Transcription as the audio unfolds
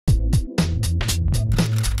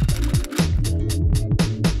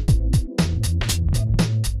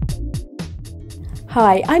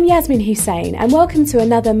Hi, I'm Yasmin Hussain and welcome to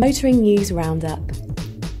another Motoring News Roundup.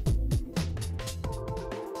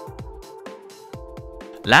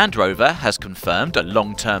 Land Rover has confirmed a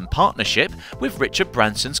long-term partnership with Richard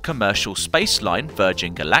Branson's commercial space line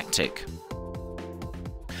Virgin Galactic.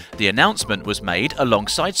 The announcement was made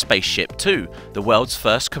alongside Spaceship Two, the world's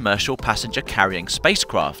first commercial passenger-carrying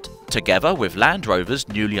spacecraft, together with Land Rover's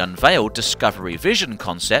newly unveiled Discovery Vision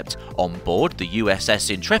concept on board the USS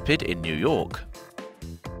Intrepid in New York.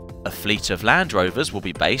 A fleet of Land Rovers will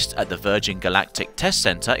be based at the Virgin Galactic Test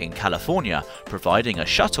Center in California, providing a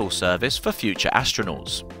shuttle service for future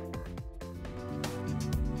astronauts.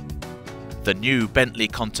 The new Bentley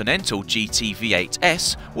Continental GT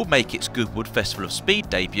V8S will make its Goodwood Festival of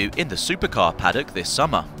Speed debut in the supercar paddock this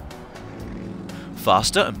summer.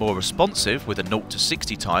 Faster and more responsive with a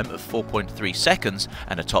 0-60 time of 4.3 seconds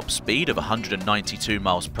and a top speed of 192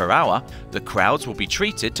 miles per hour, the crowds will be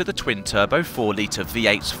treated to the twin-turbo 4-litre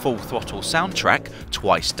V8's full-throttle soundtrack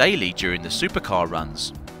twice daily during the supercar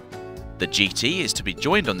runs. The GT is to be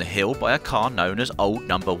joined on the hill by a car known as Old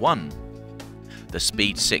Number 1. The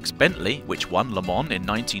Speed 6 Bentley, which won Le Mans in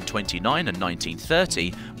 1929 and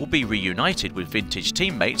 1930, will be reunited with vintage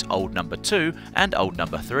teammates Old Number 2 and Old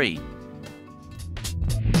Number 3.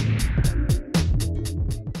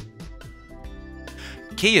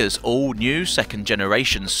 Kia's all-new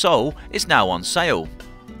second-generation Soul is now on sale.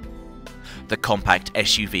 The compact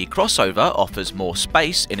SUV crossover offers more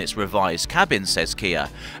space in its revised cabin, says Kia,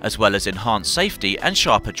 as well as enhanced safety and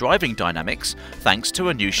sharper driving dynamics thanks to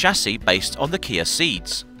a new chassis based on the Kia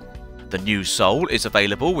cee'ds. The new Soul is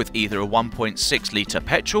available with either a 1.6-litre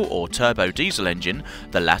petrol or turbo diesel engine,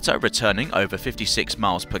 the latter returning over 56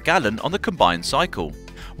 miles per gallon on the combined cycle,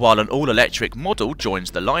 while an all-electric model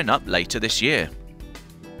joins the lineup later this year.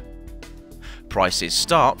 Prices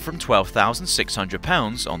start from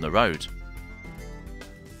 £12,600 on the road.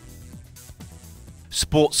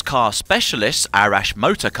 Sports car specialist Arash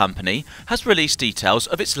Motor Company has released details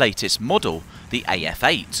of its latest model, the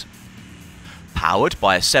AF8. Powered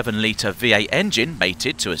by a 7-litre V8 engine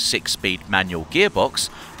mated to a 6-speed manual gearbox,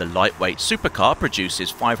 the lightweight supercar produces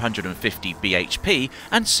 550 bhp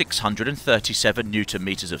and 637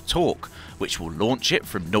 Nm of torque, which will launch it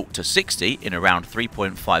from 0-60 in around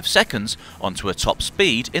 3.5 seconds onto a top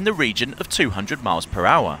speed in the region of 200 miles per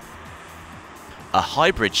hour. A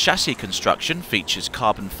hybrid chassis construction features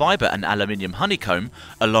carbon fibre and aluminium honeycomb,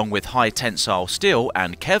 along with high tensile steel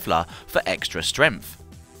and Kevlar for extra strength.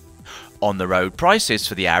 On-the-road prices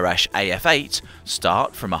for the Arash AF8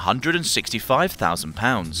 start from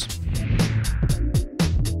 £165,000.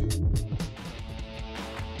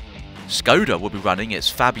 Skoda will be running its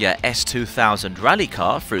Fabia S2000 rally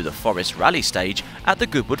car through the Forest Rally stage at the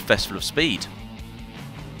Goodwood Festival of Speed.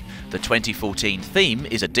 The 2014 theme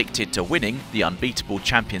is Addicted to Winning, the Unbeatable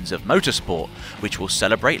Champions of Motorsport, which will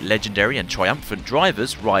celebrate legendary and triumphant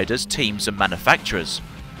drivers, riders, teams and manufacturers.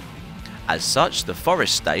 As such, the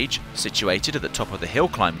Forest stage, situated at the top of the hill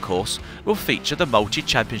climb course, will feature the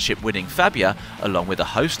multi-championship winning Fabia along with a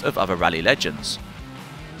host of other rally legends.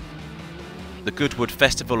 The Goodwood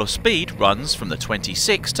Festival of Speed runs from the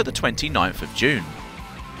 26th to the 29th of June.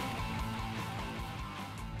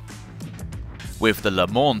 With the Le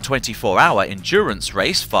Mans 24-hour endurance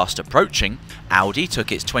race fast approaching, Audi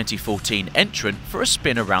took its 2014 entrant for a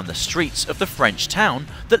spin around the streets of the French town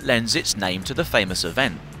that lends its name to the famous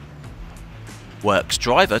event. Works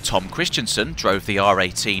driver Tom Christensen drove the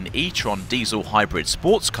R18 e-tron diesel hybrid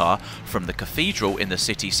sports car from the cathedral in the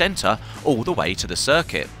city centre all the way to the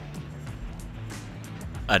circuit.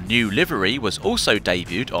 A new livery was also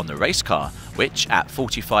debuted on the race car, which at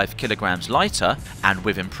 45 kilograms lighter and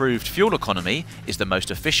with improved fuel economy is the most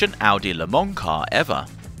efficient Audi Le Mans car ever.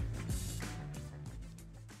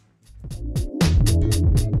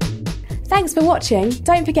 Thanks for watching.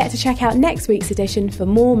 Don't forget to check out next week's edition for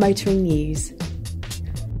more motoring news.